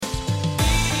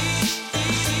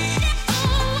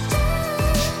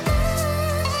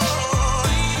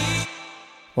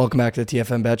Welcome back to the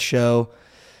TFM Bet Show.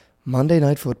 Monday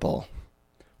Night Football.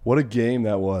 What a game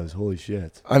that was. Holy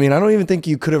shit. I mean, I don't even think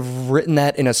you could have written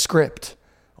that in a script.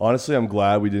 Honestly, I'm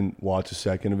glad we didn't watch a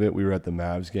second of it. We were at the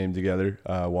Mavs game together,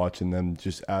 watching them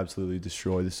just absolutely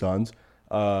destroy the Suns.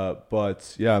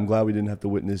 But, yeah, I'm glad we didn't have to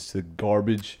witness the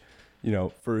garbage,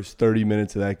 first 30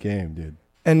 minutes of that game, dude.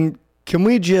 And can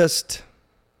we just,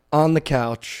 on the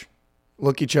couch,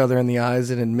 look each other in the eyes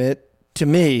and admit, to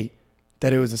me,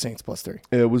 that it was the Saints +3?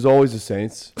 It was always the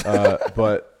Saints.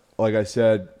 But, like I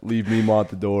said, leave Meemaw at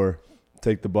the door.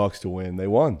 Take the Bucks to win. They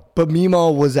won. But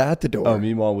Meemaw was at the door. Oh,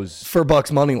 Meemaw was... For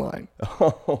Bucks money line.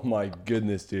 Oh, my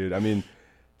goodness, dude. I mean,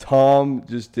 Tom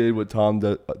just did what Tom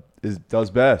does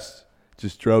best.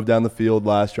 Just drove down the field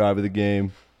last drive of the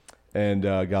game and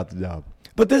got the dub.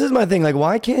 But this is my thing. Like,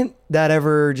 why can't that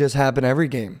ever just happen every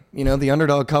game? The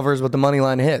underdog covers what the money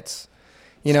line hits.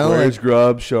 Squares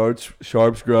grub,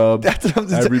 sharps grub.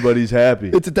 Everybody's happy.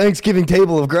 It's a Thanksgiving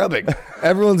table of grubbing.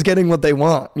 Everyone's getting what they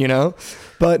want,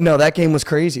 But no, that game was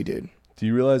crazy, dude. Do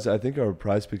you realize I think our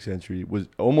Prize Picks entry was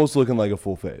almost looking like a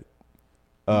full fade?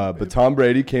 But Tom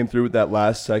Brady came through with that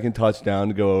last second touchdown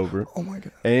to go over. Oh, my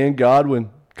God. And Godwin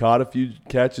caught a few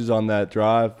catches on that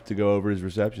drive to go over his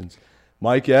receptions.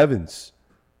 Mike Evans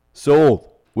sold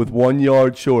with 1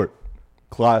 yard short.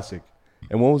 Classic.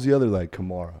 And what was the other leg?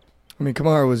 Kamara. I mean,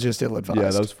 Kamara was just ill-advised. Yeah,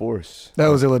 that was force. That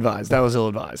was ill-advised. That was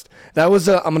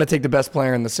I'm going to take the best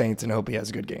player in the Saints and hope he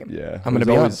has a good game. Yeah. I'm going to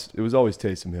be honest. It was always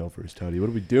Taysom Hill for his tutty. What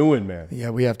are we doing, man?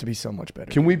 Yeah, we have to be so much better.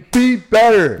 Can we be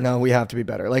better? No, we have to be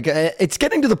better. Like, it's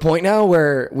getting to the point now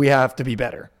where we have to be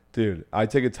better. Dude, I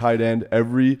take a tight end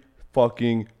every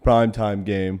fucking primetime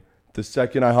game. The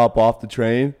second I hop off the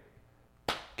train,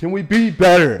 can we be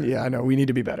better? Yeah, I know. We need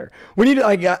to be better. We need to,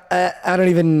 like, I don't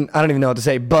even know what to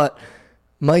say, but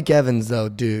Mike Evans, though,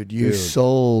 dude, you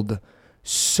sold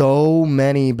so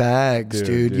many bags,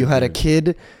 dude. You had a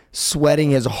kid sweating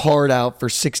his heart out for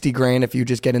 $60,000 if you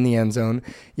just get in the end zone.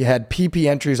 You had PP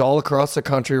entries all across the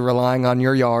country relying on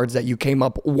your yards that you came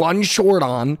up one short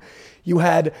on. You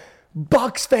had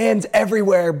Bucks fans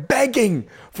everywhere begging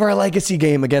for a legacy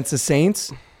game against the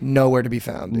Saints. Nowhere to be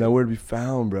found. Dude. Nowhere to be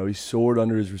found, bro. He soared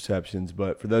under his receptions.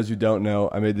 But for those who don't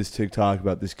know, I made this TikTok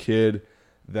about this kid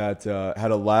that had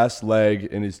a last leg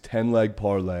in his 10-leg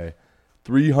parlay,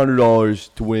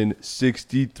 $300 to win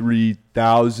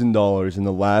 $63,000 in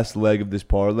the last leg of this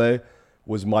parlay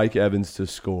was Mike Evans to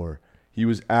score. He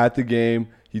was at the game.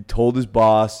 He told his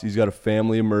boss he's got a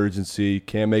family emergency,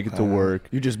 can't make it to work.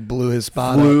 You just blew his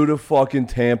spot Flew to fucking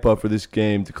Tampa for this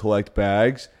game to collect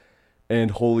bags. And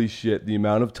holy shit, the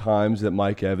amount of times that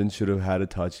Mike Evans should have had a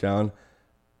touchdown,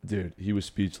 dude, he was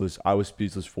speechless. I was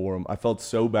speechless for him. I felt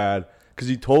so bad. Because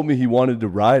he told me he wanted me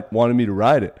to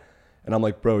ride it. And I'm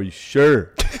like, bro, are you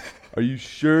sure? Are you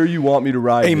sure you want me to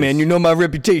ride Hey, this? man, you know my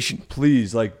reputation.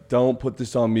 Please, don't put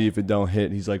this on me if it don't hit.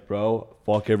 And he's like, bro,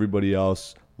 fuck everybody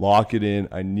else. Lock it in.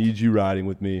 I need you riding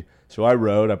with me. So I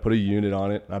rode. I put a unit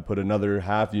on it. And I put another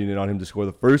half unit on him to score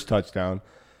the first touchdown.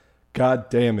 God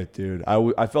damn it, dude.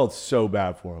 I felt so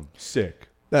bad for him. Sick.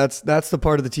 That's the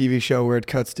part of the TV show where it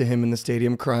cuts to him in the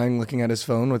stadium crying, looking at his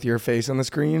phone with your face on the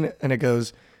screen. And it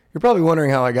goes... You're probably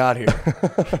wondering how I got here.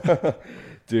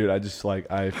 Dude, I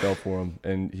fell for him.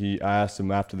 And I asked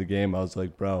him after the game, I was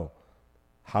like, bro,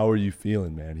 how are you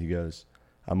feeling, man? He goes,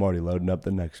 I'm already loading up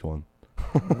the next one.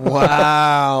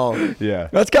 Wow. Yeah.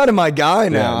 That's kind of my guy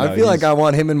now. Yeah, no, I feel like I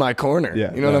want him in my corner.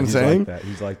 Yeah, you know what I'm saying?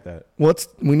 He's like that.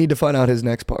 We need to find out his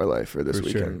next parlay for this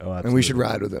weekend. Sure. Oh, and we should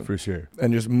ride with him. For sure.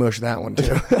 And just mush that one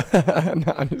too.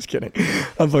 No, I'm just kidding.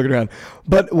 I'm fucking around.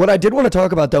 But what I did want to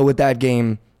talk about though with that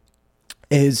game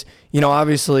is,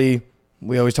 obviously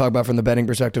we always talk about from the betting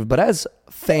perspective, but as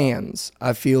fans,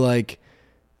 I feel like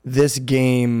this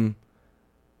game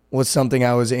was something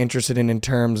I was interested in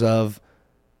terms of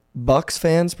Bucks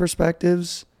fans'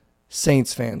 perspectives,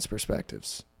 Saints fans'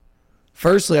 perspectives.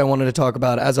 Firstly, I wanted to talk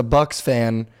about, as a Bucks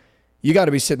fan, you got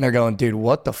to be sitting there going, dude,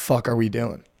 what the fuck are we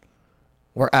doing?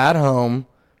 We're at home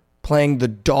playing the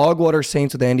dog water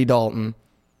Saints with Andy Dalton.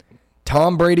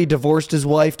 Tom Brady divorced his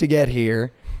wife to get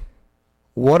here.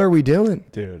 What are we doing?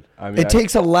 Dude, I mean... It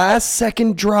takes a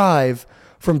last-second drive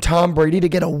from Tom Brady to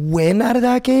get a win out of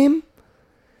that game?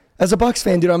 As a Bucs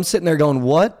fan, dude, I'm sitting there going,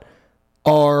 what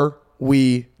are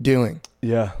we doing?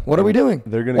 Yeah. What are we doing?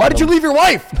 Why did you leave your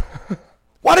wife?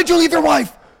 Why did you leave your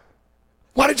wife?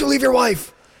 Why did you leave your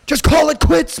wife? Just call it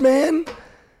quits, man.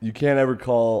 You can't ever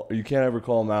call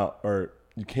him out, or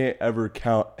you can't ever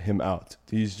count him out.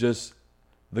 He's just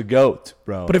the GOAT,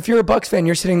 bro. But if you're a Bucs fan,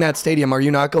 you're sitting in that stadium, are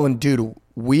you not going, dude,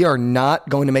 we are not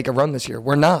going to make a run this year.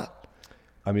 We're not.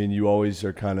 I mean, you always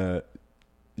are kind of,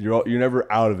 you're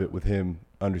never out of it with him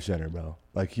under center, bro.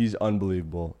 Like, he's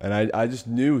unbelievable. And I just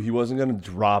knew he wasn't going to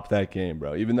drop that game,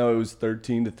 bro. Even though it was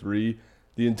 13-3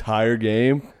 the entire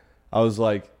game, I was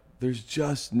like, there's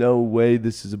just no way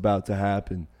this is about to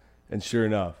happen. And sure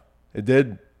enough, it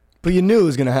did. But you knew it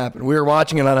was going to happen. We were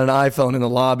watching it on an iPhone in the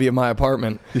lobby of my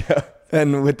apartment. Yeah.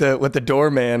 And with the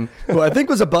doorman, who I think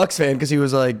was a Bucks fan because he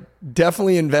was like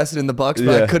definitely invested in the Bucks,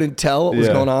 but I couldn't tell what was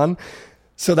going on.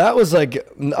 So that was like,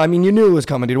 I mean, you knew it was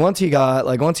coming, dude. Once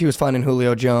he was finding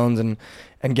Julio Jones and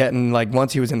getting, like,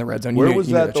 once he was in the red zone. Where was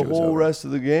that the whole rest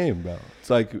of the game, bro? It's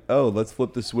like, oh, let's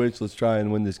flip the switch. Let's try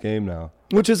and win this game now.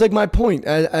 Which is like my point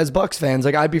as Bucks fans.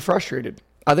 Like, I'd be frustrated.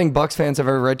 I think Bucks fans have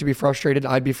every right to be frustrated.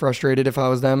 I'd be frustrated if I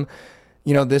was them.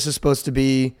 You know, this is supposed to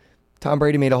be, Tom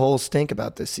Brady made a whole stink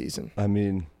about this season. I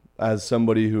mean, as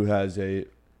somebody who has a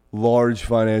large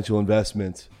financial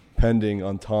investment pending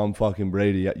on Tom fucking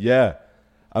Brady, yeah,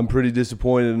 I'm pretty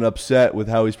disappointed and upset with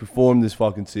how he's performed this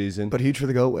fucking season. But huge for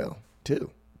the goat whale,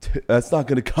 too. That's not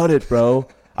going to cut it, bro.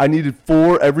 I needed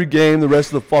 4 every game the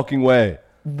rest of the fucking way.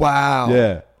 Wow.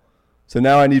 Yeah. So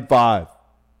now I need 5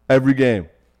 every game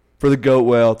for the goat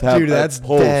whale to have. Dude, that's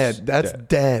dead. That's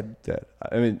dead. Dead.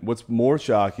 I mean, what's more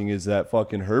shocking is that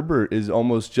fucking Herbert is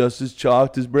almost just as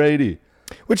chalked as Brady.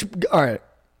 Which, all right.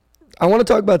 I want to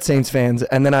talk about Saints fans,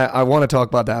 and then I want to talk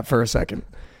about that for a second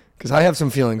because I have some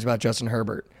feelings about Justin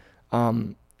Herbert.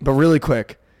 But really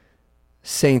quick,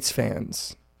 Saints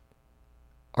fans,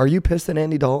 are you pissed that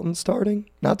Andy Dalton's starting?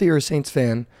 Not that you're a Saints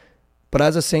fan, but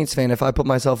as a Saints fan, if I put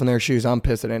myself in their shoes, I'm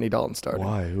pissed that Andy Dalton's starting.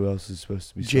 Why? Who else is supposed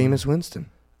to be starting? Jameis Winston.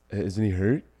 Isn't he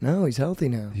hurt? No, he's healthy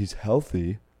now. He's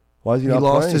healthy. Why is he He not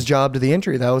lost playing? his job to the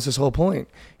injury. That was his whole point.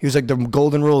 He was like, the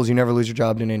golden rule is you never lose your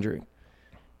job to an injury.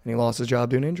 And he lost his job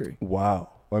to an injury. Wow.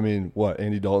 I mean, what?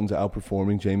 Andy Dalton's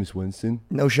outperforming Jameis Winston?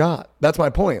 No shot. That's my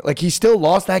point. Like, he still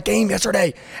lost that game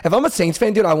yesterday. If I'm a Saints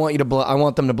fan, dude, I want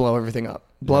them to blow everything up.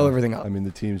 Everything up. I mean,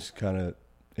 the team's kind of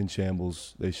in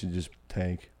shambles. They should just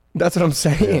tank. That's what I'm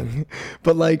saying. Yeah.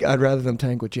 But, like, I'd rather them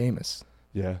tank with Jameis.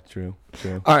 Yeah, true.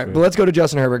 All right, but let's go to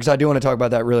Justin Herbert because I do want to talk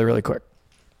about that really, really quick.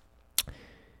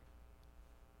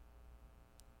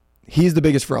 He's the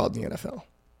biggest fraud in the NFL.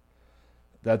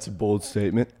 That's a bold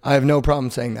statement. I have no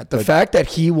problem saying that. The fact that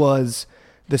he was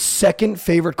the second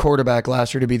favorite quarterback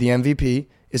last year to be the MVP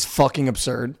is fucking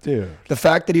absurd. Dude. The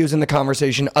fact that he was in the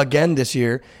conversation again this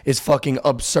year is fucking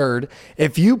absurd.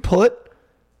 If you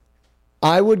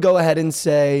I would go ahead and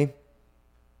say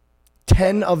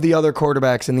 10 of the other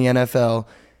quarterbacks in the NFL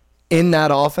in that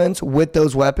offense with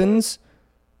those weapons,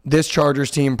 this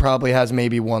Chargers team probably has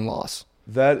maybe 1 loss.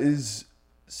 That is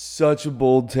such a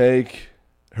bold take.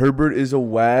 Herbert is a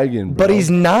wagon, bro. But he's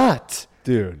not.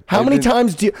 Dude. How many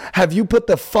times have you put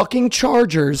the fucking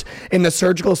Chargers in the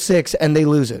surgical 6 and they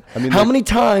lose it? I mean, how many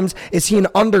times is he an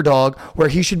underdog where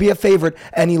he should be a favorite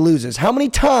and he loses? How many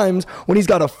times when he's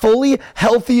got a fully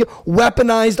healthy,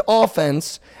 weaponized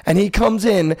offense and he comes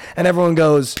in and everyone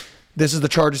goes, this is the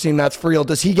Chargers team, that's for real,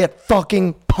 does he get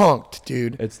fucking punked,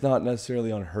 dude? It's not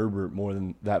necessarily on Herbert more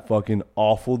than that fucking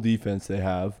awful defense they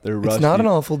have. It's not an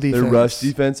awful defense. Their rush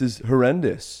defense is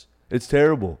horrendous. It's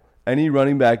terrible. Any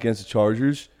running back against the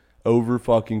Chargers, over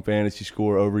fucking fantasy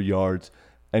score, over yards,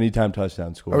 anytime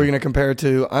touchdown score. Are we going to compare it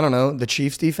to, I don't know, the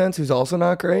Chiefs defense, who's also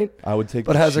not great? I would take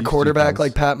but has a quarterback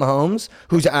like Pat Mahomes,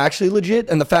 who's actually legit.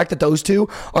 And the fact that those two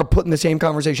are put in the same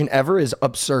conversation ever is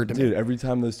absurd to me. Dude, every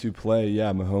time those two play,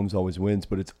 yeah, Mahomes always wins,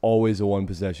 but it's always a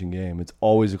one-possession game. It's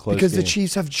always a close game. Because the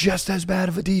Chiefs have just as bad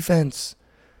of a defense.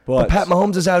 But Pat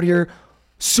Mahomes is out here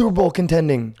Super Bowl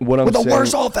contending with a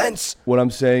worse offense. What I'm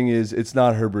saying is it's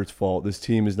not Herbert's fault. This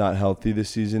team is not healthy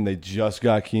this season. They just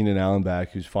got Keenan Allen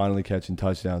back, who's finally catching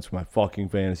touchdowns for my fucking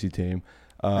fantasy team.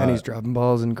 And he's dropping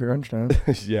balls in crunch time.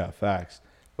 Yeah, facts.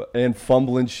 And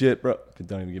fumbling shit, bro.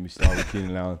 Don't even get me started with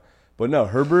Keenan Allen. But no,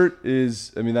 Herbert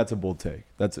is, I mean, that's a bold take.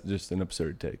 That's just an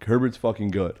absurd take. Herbert's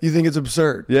fucking good. You think it's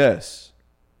absurd? Yes.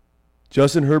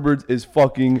 Justin Herbert is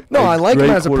fucking No, I like him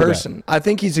as a person. I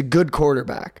think he's a good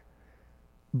quarterback.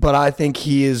 But I think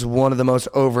he is one of the most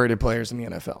overrated players in the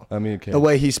NFL. I mean, okay. The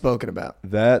way he's spoken about.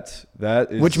 That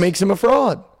is, which makes him a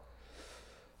fraud.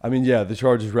 I mean, yeah, the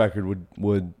Chargers record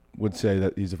would say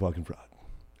that he's a fucking fraud.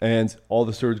 And all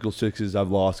the surgical 6s I've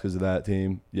lost because of that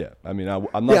team. Yeah, I mean, I'm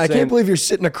not saying... I can't believe you're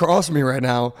sitting across from me right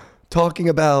now talking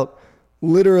about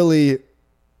literally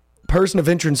person of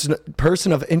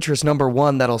interest number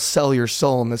 1 that'll sell your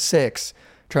soul in the 6,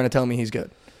 trying to tell me he's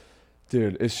good.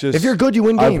 Dude, it's just... If you're good, you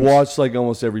win games. I've watched like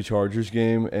almost every Chargers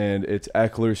game, and it's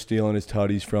Eckler stealing his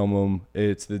tutties from him.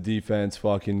 It's the defense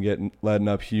fucking letting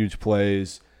up huge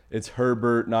plays. It's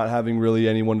Herbert not having really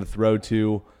anyone to throw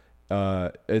to.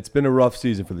 It's been a rough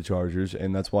season for the Chargers,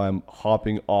 and that's why I'm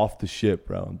hopping off the ship,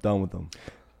 bro. I'm done with them.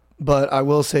 But I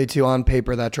will say, too, on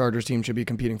paper, that Chargers team should be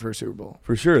competing for a Super Bowl.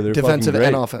 For sure. They're defensive fucking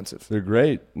great. and offensive. They're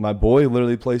great. My boy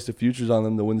literally placed the futures on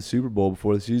them to win the Super Bowl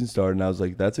before the season started, and I was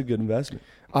like, that's a good investment.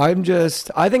 I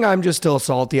think I'm just still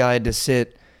salty. I had to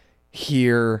sit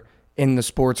here in the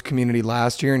sports community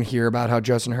last year and hear about how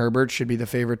Justin Herbert should be the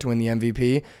favorite to win the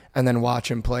MVP, and then watch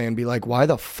him play and be like, why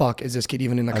the fuck is this kid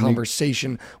even in a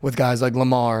conversation with guys like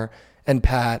Lamar and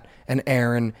Pat and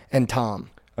Aaron and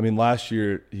Tom? I mean, last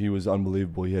year he was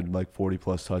unbelievable. He had like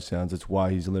 40-plus touchdowns. That's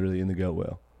why he's literally in the GOAT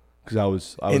whale. Because I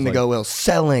was in the like, GOAT whale,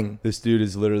 selling. This dude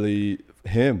is literally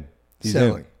him. He's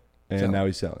selling. him. And now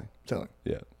he's selling.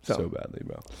 Yeah, so badly,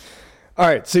 bro. All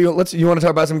right, so you want to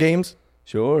talk about some games?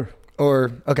 Sure.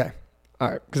 Or okay, all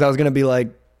right. Because I was gonna be like,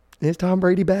 is Tom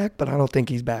Brady back? But I don't think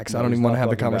he's back, so I don't even want to have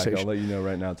the conversation. I'll let you know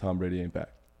right now, Tom Brady ain't back.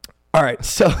 All right,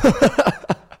 so.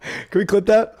 Can we clip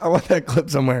that? I want that clip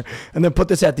somewhere. And then put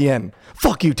this at the end.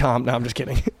 Fuck you, Tom. No, I'm just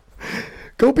kidding.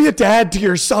 Go be a dad to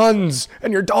your sons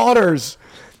and your daughters.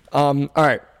 All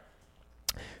right.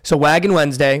 So Wagon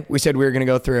Wednesday, we said we were going to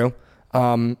go through,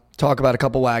 talk about a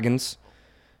couple wagons.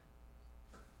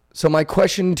 So my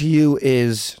question to you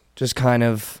is just kind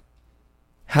of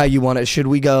how you want it. Should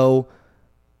we go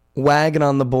wagon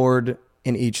on the board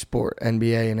in each sport,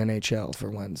 NBA and NHL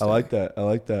for Wednesday? I like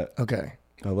that. Okay.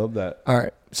 I love that. All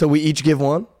right. So we each give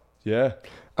one? Yeah.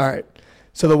 All right.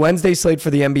 So the Wednesday slate for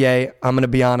the NBA, I'm going to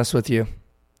be honest with you.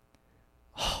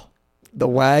 The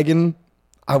wagon,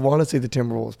 I want to see the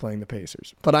Timberwolves playing the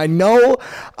Pacers. But I know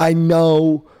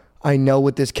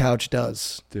what this couch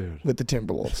does, dude, with the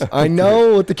Timberwolves. I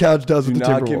know what the couch does with the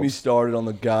Timberwolves. Do not get me started on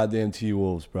the goddamn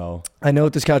T-Wolves, bro. I know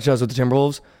what this couch does with the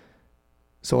Timberwolves.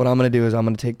 So what I'm going to do is I'm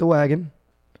going to take the wagon,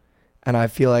 and I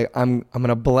feel like I'm going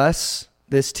to bless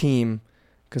this team,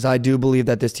 because I do believe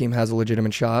that this team has a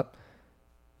legitimate shot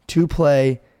to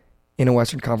play in a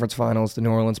Western Conference Finals, the New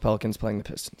Orleans Pelicans playing the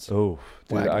Pistons. Oh,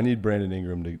 dude, Wagon. I need Brandon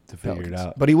Ingram to figure Pelicans. it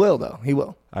out. But he will, though. He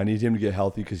will. I need him to get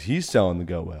healthy because he's selling the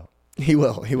GOAT whale. He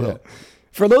will.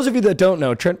 For those of you that don't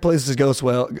know, Trent plays his GOAT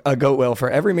whale for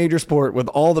every major sport with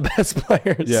all the best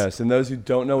players. Yes, and those who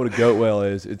don't know what a GOAT whale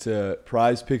is, it's a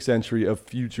prize picks entry of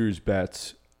futures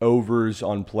bets, overs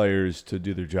on players to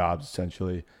do their jobs,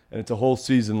 essentially. And it's a whole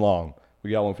season long. We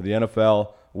got one for the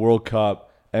NFL, World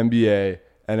Cup, NBA,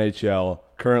 NHL,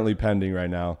 currently pending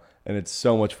right now. And it's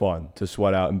so much fun to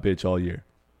sweat out and bitch all year.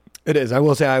 It is. I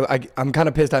will say I'm kind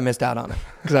of pissed I missed out on it,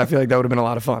 because I feel like that would have been a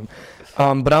lot of fun.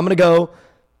 But I'm gonna go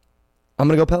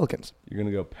Pelicans. You're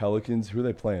gonna go Pelicans. Who are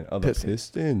they playing? Oh, the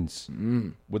Pistons.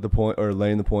 With the point or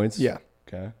laying the points? Yeah.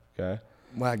 Okay.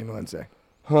 Wagon Wednesday.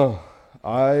 Huh.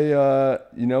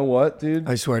 You know what, dude?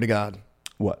 I swear to God.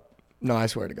 What? No, I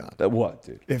swear to God. That what,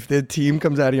 dude? If the team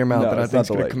comes out of your mouth that I think is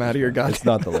going to come out of your goddamn... It's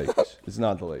not the Lakers. It's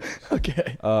not the Lakers.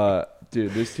 Okay.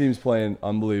 Dude, this team's playing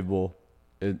unbelievable.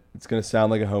 It's going to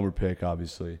sound like a homer pick,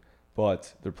 obviously.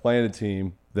 But they're playing a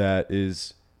team that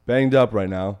is banged up right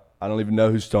now. I don't even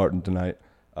know who's starting tonight.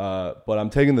 But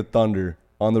I'm taking the Thunder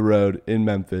on the road in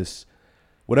Memphis.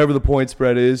 Whatever the point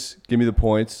spread is, give me the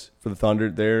points for the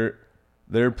Thunder.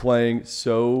 They're playing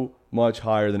so much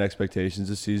higher than expectations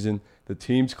this season. The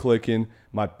team's clicking.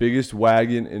 My biggest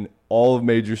wagon in all of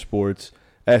major sports,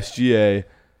 SGA,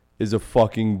 is a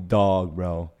fucking dog,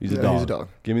 bro. He's a dog.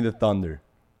 Give me the Thunder.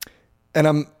 And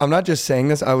I'm not just saying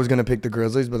this. I was going to pick the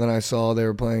Grizzlies, but then I saw they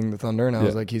were playing the Thunder, and I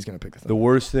was like, he's going to pick the Thunder. The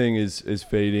worst thing is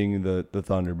fading the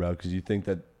Thunder, bro, because you think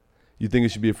it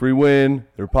should be a free win.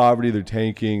 They're poverty. They're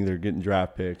tanking. They're getting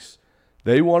draft picks.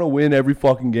 They want to win every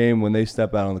fucking game when they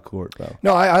step out on the court, bro.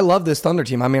 No, I love this Thunder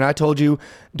team. I mean, I told you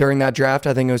during that draft,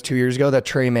 I think it was 2 years ago, that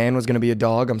Trey Mann was going to be a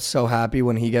dog. I'm so happy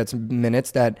when he gets minutes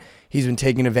that he's been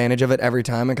taking advantage of it every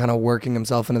time and kind of working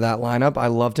himself into that lineup. I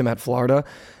loved him at Florida.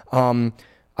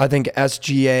 I think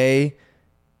SGA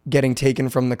getting taken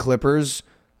from the Clippers,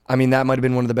 I mean, that might have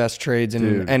been one of the best trades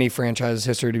in any franchise's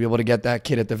history to be able to get that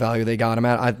kid at the value they got him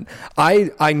at.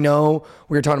 I know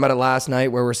we were talking about it last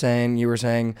night where you were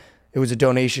saying it was a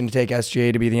donation to take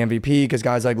SGA to be the MVP because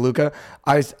guys like Luka.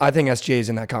 I think SGA is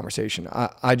in that conversation.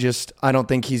 I don't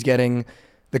think he's getting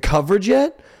the coverage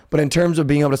yet, but in terms of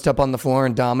being able to step on the floor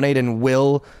and dominate and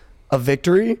will a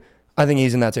victory, I think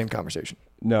he's in that same conversation.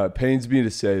 No, it pains me to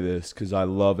say this because I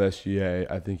love SGA.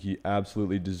 I think he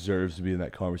absolutely deserves to be in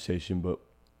that conversation. But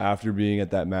after being at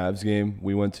that Mavs game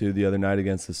we went to the other night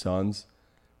against the Suns,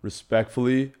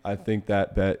 respectfully, I think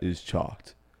that bet is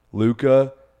chalked.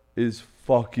 Luka is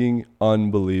fucking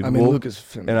unbelievable. I mean, Luka's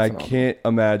phenomenal. And I can't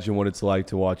imagine what it's like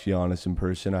to watch Giannis in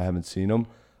person. I haven't seen him,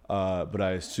 but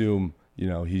I assume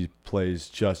he plays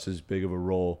just as big of a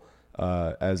role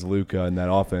as Luka in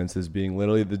that offense as being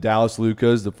literally the Dallas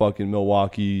Lukas, the fucking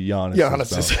Milwaukee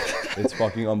Giannis. It's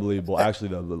fucking unbelievable. Actually,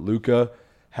 though, Luka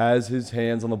has his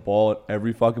hands on the ball at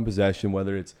every fucking possession,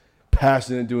 whether it's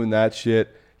passing and doing that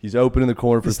shit. He's open in the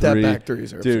corner for three. Step back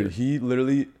threes are Dude, absurd. he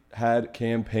literally had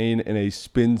campaign in a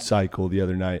spin cycle the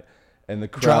other night. And the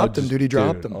crowd dropped him, dude. He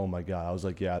dropped him. Oh, my God. I was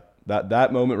like, yeah,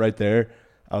 that moment right there,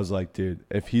 I was like, dude,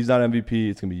 if he's not MVP,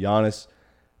 it's going to be Giannis.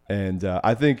 And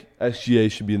I think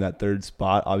SGA should be in that third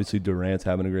spot. Obviously, Durant's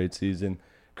having a great season.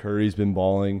 Curry's been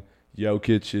balling.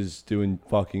 Jokic is doing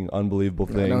fucking unbelievable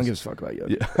things. No one gives a fuck about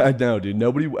Jokic. Yeah, I know, dude.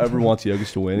 Nobody ever wants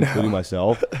Jokic to win, including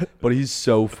myself. But he's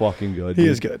so fucking good. He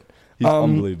is good. He's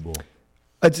unbelievable.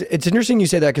 It's interesting you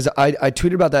say that because I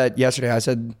tweeted about that yesterday. I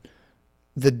said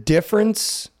the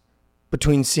difference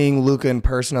between seeing Luka in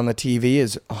person on the TV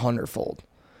is 100-fold.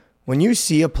 When you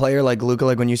see a player like Luka,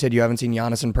 like when you said you haven't seen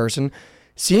Giannis in person,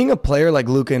 seeing a player like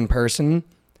Luka in person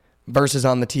versus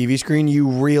on the TV screen, you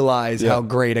realize how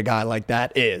great a guy like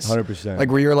that is. 100%. Like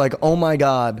where you're like, oh my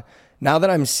God, now that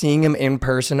I'm seeing him in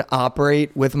person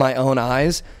operate with my own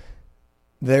eyes,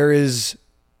 there is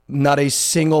not a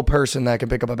single person that can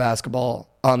pick up a basketball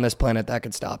on this planet that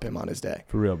could stop him on his day.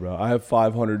 For real, bro. I have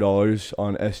 $500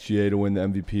 on SGA to win the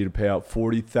MVP to pay out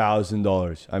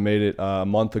 $40,000. I made it a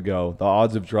month ago. The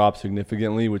odds have dropped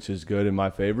significantly, which is good in my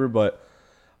favor. But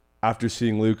after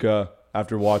seeing Luka,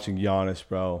 after watching Giannis,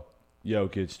 bro,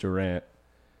 Jokic, Durant,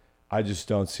 I just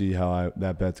don't see how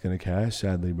that bet's going to cash,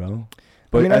 sadly, bro.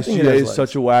 But I think SGA is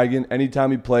such a wagon.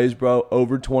 Anytime he plays, bro,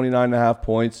 over 29.5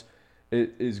 points,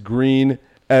 it is green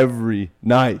every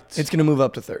night. It's going to move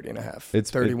up to 30.5.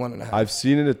 It's 31.5. I've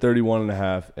seen it at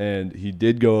 31.5, and he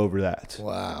did go over that.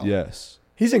 Wow. Yes.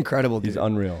 He's incredible, dude. He's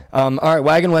unreal. All right,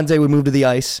 Wagon Wednesday, we move to the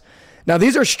ice. Now,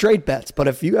 these are straight bets, but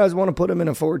if you guys want to put them in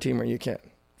a 4-teamer, you can.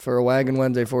 For a Wagon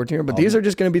Wednesday 4-teamer. But these are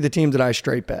just going to be the teams that I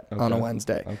straight bet on a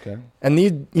Wednesday. Okay. And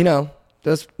these,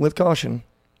 just with caution.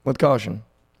 With caution.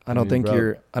 I don't think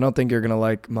you're going to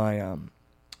like my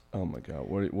oh my God,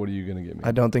 what are you gonna give me?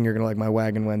 I don't think you're gonna like my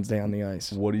Wagon Wednesday on the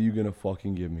ice. What are you gonna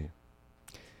fucking give me?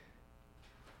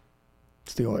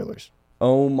 It's the Oilers.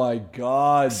 Oh my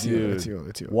God, dude! It's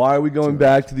you. Why are we going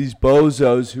back to these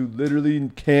bozos who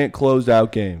literally can't close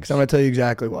out games? Because I'm gonna tell you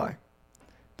exactly why.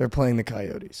 They're playing the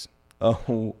Coyotes.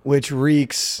 Oh, which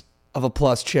reeks of a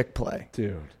plus chick play,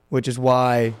 dude. Which is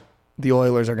why the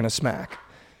Oilers are gonna smack.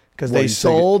 Because they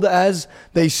sold the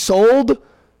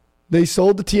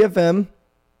TFM.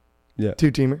 Yeah.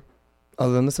 2-teamer,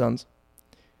 other than the Suns.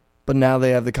 But now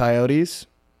they have the Coyotes.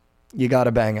 You got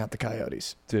to bang out the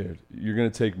Coyotes. Dude, you're going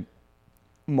to take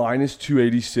minus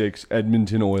 286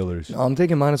 Edmonton Oilers. No, I'm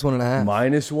taking minus 1.5.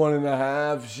 Minus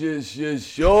 1.5.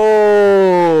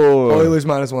 Sure. Oilers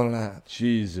minus 1.5.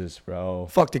 Jesus, bro.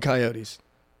 Fuck the Coyotes.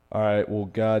 All right, well,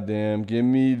 goddamn. Give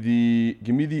me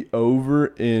the over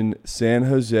in San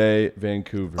Jose,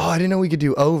 Vancouver. Oh, I didn't know we could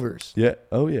do overs. Yeah.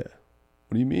 Oh, yeah.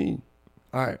 What do you mean?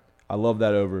 All right. I love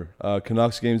that over.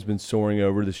 Canucks game's been soaring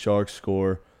over. The Sharks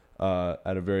score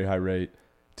at a very high rate.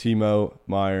 Timo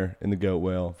Meyer in the goat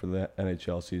whale for the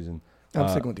NHL season. I'm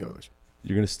sticking with the Oilers.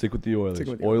 You're going to stick with the Oilers. Stick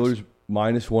with the Oilers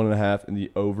minus 1.5 in the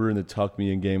over in the tuck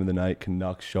me in game of the night.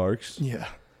 Canucks Sharks. Yeah.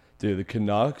 Dude, the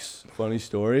Canucks, funny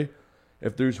story.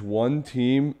 If there's one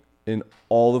team in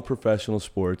all of professional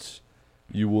sports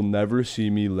you will never see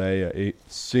me lay a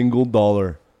single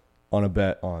dollar on a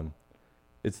bet on,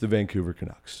 it's the Vancouver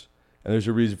Canucks. And there's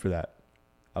a reason for that.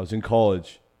 I was in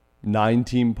college,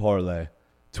 9-team parlay,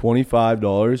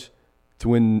 $25 to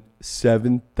win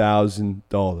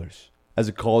 $7,000. As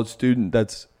a college student,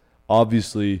 that's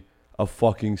obviously a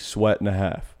fucking sweat and a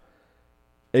half.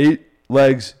 8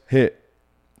 legs hit.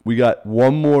 We got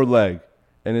one more leg,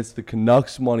 and it's the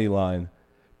Canucks money line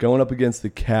going up against the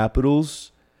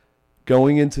Capitals,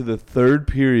 going into the third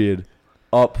period,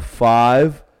 up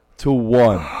 5-1.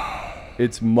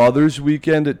 It's Mother's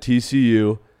Weekend at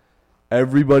TCU.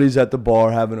 Everybody's at the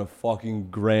bar having a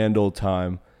fucking grand old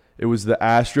time. It was the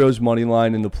Astros money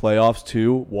line in the playoffs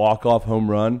too. Walk-off home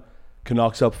run.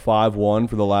 Canucks up 5-1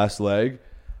 for the last leg.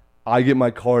 I get my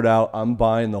card out. I'm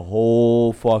buying the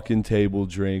whole fucking table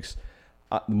drinks.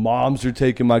 Moms are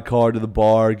taking my card to the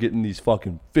bar, getting these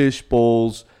fucking fish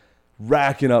bowls,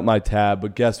 racking up my tab.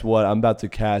 But guess what? I'm about to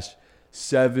cash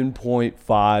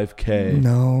 $7.5K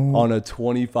on a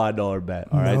 $25 bet.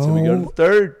 All right, so we go to the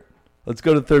third. Let's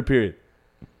go to the third period.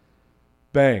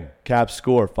 Bang. Caps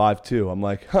score 5-2. I'm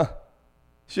like,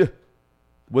 shit.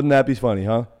 Wouldn't that be funny,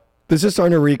 huh? This is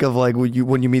starting to reek of like when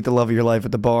you meet the love of your life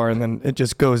at the bar and then it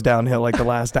just goes downhill like the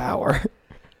last hour.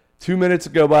 2 minutes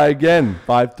go by again.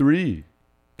 5-3.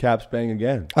 Caps bang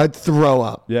again. I'd throw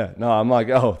up. Yeah. No, I'm like,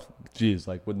 oh, Geez,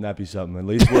 like, wouldn't that be something?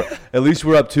 At least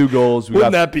we're up 2 goals.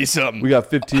 Wouldn't that be something? We got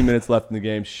 15 minutes left in the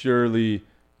game. Surely,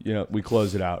 we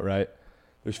close it out, right?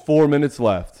 There's 4 minutes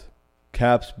left.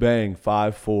 Caps bang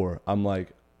 5-4. I'm like,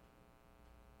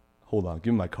 hold on,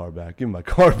 give me my car back. Yeah,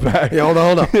 hold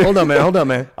on,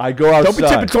 man. I go outside.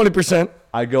 Don't be tipping 20%.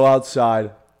 I go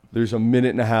outside. There's a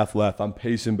minute and a half left. I'm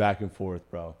pacing back and forth,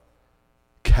 bro.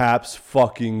 Caps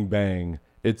fucking bang.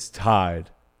 It's tied.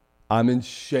 I'm in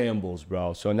shambles,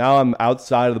 bro. So now I'm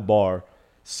outside of the bar,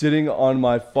 sitting on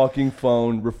my fucking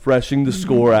phone, refreshing the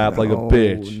score app like a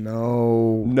bitch.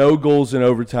 No goals in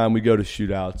overtime. We go to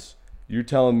shootouts. You're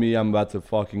telling me I'm about to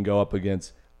fucking go up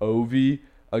against Ovi,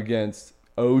 against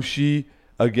Oshie,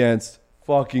 against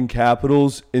fucking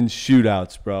Capitals in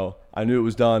shootouts, bro. I knew it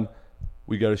was done.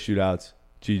 We go to shootouts.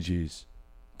 GG's.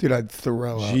 Dude, I'd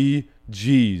throw up.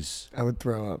 GG's. I would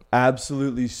throw up.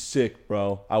 Absolutely sick,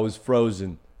 bro. I was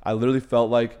frozen. I literally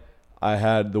felt like I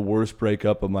had the worst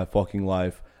breakup of my fucking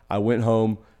life. I went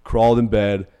home, crawled in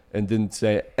bed, and didn't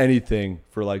say anything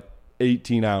for like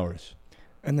 18 hours.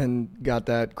 And then got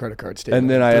that credit card statement. And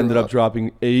then I ended up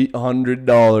dropping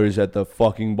 $800 at the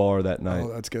fucking bar that night.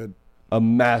 Oh, that's good. A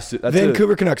massive.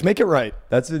 Vancouver Canucks, make it right.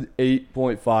 That's an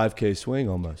 8.5K swing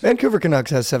almost. Vancouver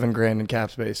Canucks has $7,000 in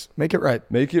cap space. Make it right.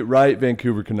 Make it right,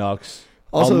 Vancouver Canucks.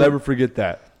 Also, I'll never forget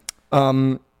that.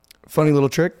 Funny little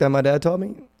trick that my dad taught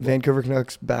me. Vancouver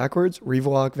Canucks backwards,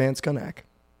 Rivak Van Skunak.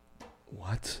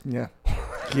 What? Yeah.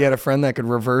 He had a friend that could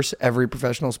reverse every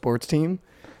professional sports team,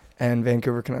 and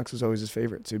Vancouver Canucks was always his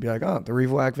favorite. So he'd be like, oh, the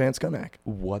Rivak Van Skunak.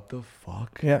 What the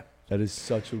fuck? Yeah. That is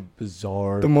such a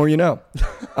bizarre. The more you know.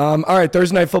 All right,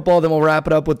 Thursday Night Football. Then we'll wrap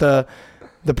it up with the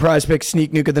Prize Pick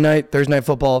sneak nuke of the night. Thursday Night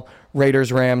Football,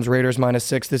 Raiders, Rams. Raiders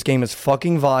 -6. This game is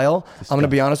fucking vile. I'm going to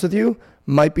be honest with you.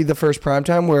 Might be the first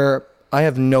primetime where I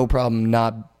have no problem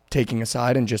not taking a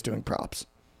side and just doing props.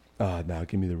 Now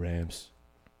give me the Rams.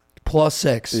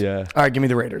 +6. Yeah. All right, give me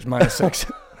the Raiders,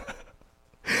 -6.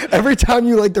 Every time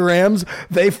you like the Rams,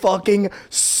 they fucking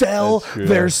sell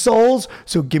their souls.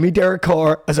 So give me Derek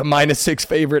Carr as a -6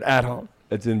 favorite at home.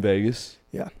 It's in Vegas?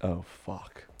 Yeah. Oh,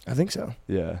 fuck. I think so.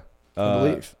 Yeah. I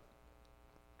believe.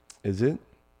 Is it?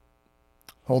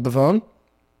 Hold the phone.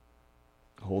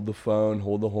 Hold the phone.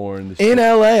 Hold the horn. In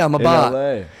LA, I'm a bot.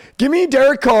 LA. Give me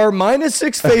Derek Carr,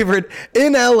 -6 favorite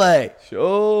in LA.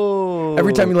 Sure.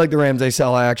 Every time you like the Rams, they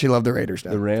sell. I actually love the Raiders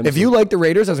now. The Rams. If you like the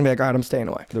Raiders, I was going to be like, all right, I'm staying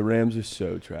away. The Rams are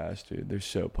so trash, dude. They're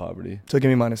so poverty. So give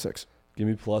me -6. Give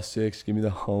me +6. Give me the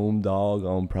home dog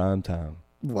on prime time.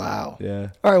 Wow. Yeah.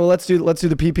 All right, well, let's do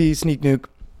the PP sneak nuke.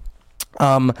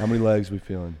 How many legs we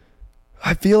feeling?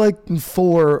 I feel like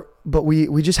 4, but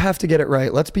we just have to get it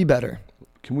right. Let's be better.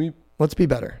 Let's be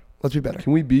better.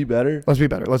 Can we be better? Let's be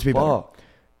better. Fuck.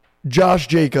 Josh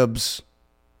Jacobs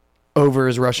over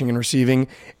his rushing and receiving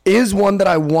is one that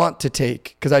I want to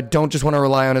take because I don't just want to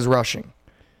rely on his rushing.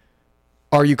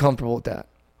 Are you comfortable with that?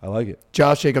 I like it.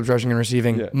 Josh Jacobs rushing and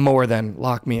receiving more than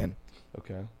lock me in.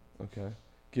 Okay.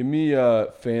 Give me a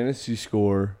fantasy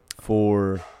score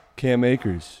for Cam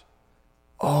Akers.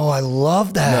 Oh, I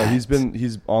love that. No,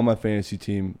 he's on my fantasy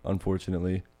team,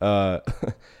 unfortunately.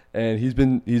 And he's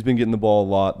been getting the ball a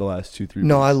lot the last 2-3 weeks.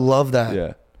 No, I love that.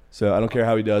 Yeah. So I don't care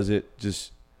how he does it.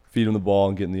 Just feed him the ball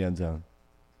and get in the end zone.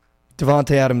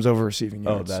 Devontae Adams over receiving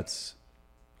yards.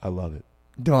 I love it.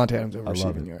 Devontae Adams over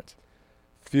receiving yards.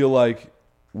 Feel like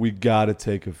we got to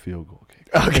take a field goal kick.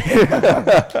 Okay.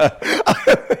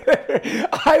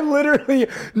 I literally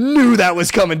knew that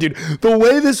was coming, dude. The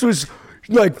way this was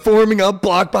like forming up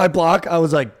block by block, I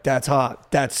was like, that's hot.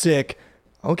 That's sick.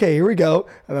 Okay, here we go.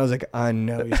 And I was like, I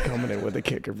know he's coming in with a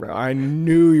kicker, bro. I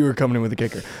knew you were coming in with a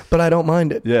kicker. But I don't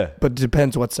mind it. Yeah. But it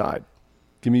depends what side.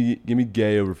 Give me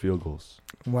Gay over field goals.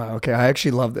 Wow, okay. I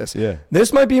actually love this. Yeah.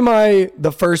 This might be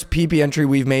the first PP entry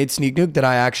we've made, Sneak Nuke, that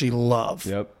I actually love.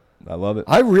 Yep. I love it.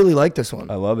 I really like this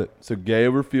one. I love it. So Gay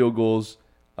over field goals,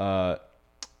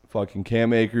 fucking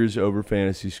Cam Akers over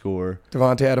fantasy score.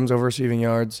 Devontae Adams over receiving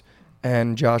yards,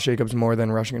 and Josh Jacobs more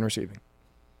than rushing and receiving.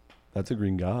 That's a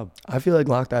green gob. I feel like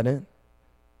lock that in.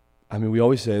 I mean, we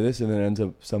always say this, and then it ends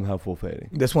up somehow full fading.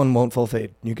 This one won't full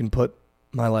fade. You can put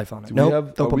my life on it.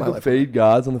 Don't put my life the fade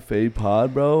gods on the fade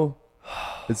pod, bro?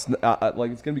 It's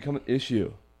like it's gonna become an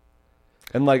issue.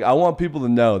 And like I want people to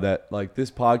know that like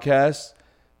this podcast,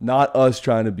 not us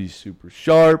trying to be super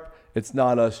sharp. It's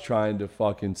not us trying to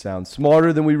fucking sound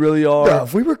smarter than we really are. Bro,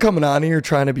 if we were coming on here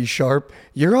trying to be sharp,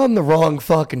 you're on the wrong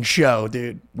fucking show,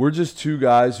 dude. We're just two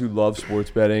guys who love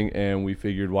sports betting, and we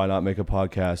figured why not make a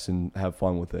podcast and have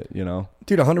fun with it, you know?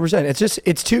 Dude, 100%.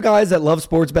 It's two guys that love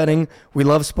sports betting. We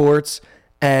love sports,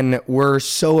 and we're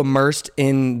so immersed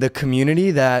in the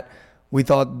community that we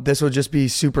thought this would just be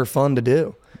super fun to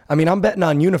do. I mean, I'm betting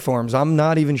on uniforms. I'm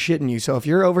not even shitting you. So if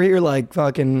you're over here like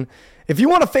fucking, if you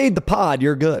want to fade the pod,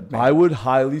 you're good, man. I would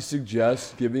highly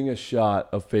suggest giving a shot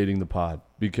of fading the pod,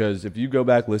 because if you go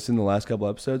back, listen to the last couple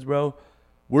episodes, bro,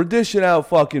 we're dishing out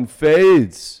fucking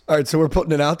fades. All right, so we're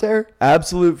putting it out there?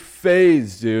 Absolute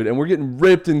fades, dude. And we're getting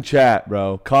ripped in chat,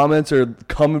 bro. Comments are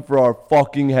coming for our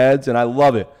fucking heads, and I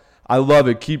love it. I love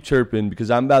it. Keep chirping, because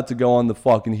I'm about to go on the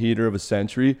fucking heater of a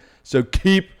century. So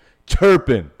keep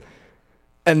chirping.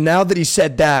 And now that he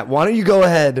said that, why don't you go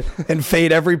ahead and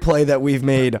fade every play that we've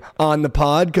made on the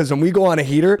pod? Because when we go on a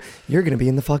heater, you're going to be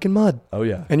in the fucking mud. Oh,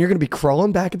 yeah. And you're going to be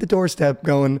crawling back at the doorstep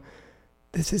going,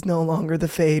 this is no longer the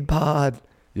fade pod.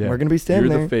 Yeah. We're going to be standing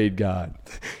there. You're the fade god.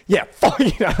 Yeah, fuck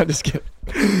you. No, I'm just kidding.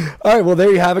 All right, well,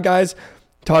 there you have it, guys.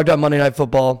 Talked about Monday Night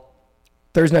Football.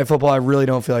 Thursday Night Football, I really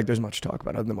don't feel like there's much to talk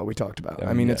about other than what we talked about.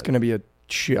 I mean, it's going to be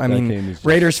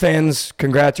Raiders fans,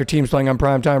 congrats. Your team's playing on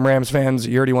primetime. Rams fans,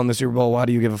 you already won the Super Bowl. Why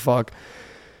do you give a fuck?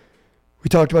 We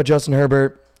talked about Justin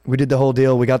Herbert. We did the whole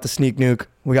deal. We got the sneak nuke.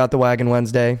 We got the Wagon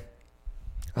Wednesday.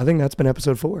 I think that's been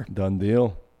episode 4. Done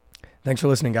deal. Thanks for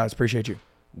listening, guys. Appreciate you.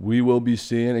 We will be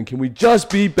seeing, and can we just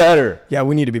be better? Yeah,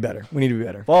 we need to be better. We need to be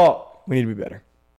better. Fuck. We need to be better.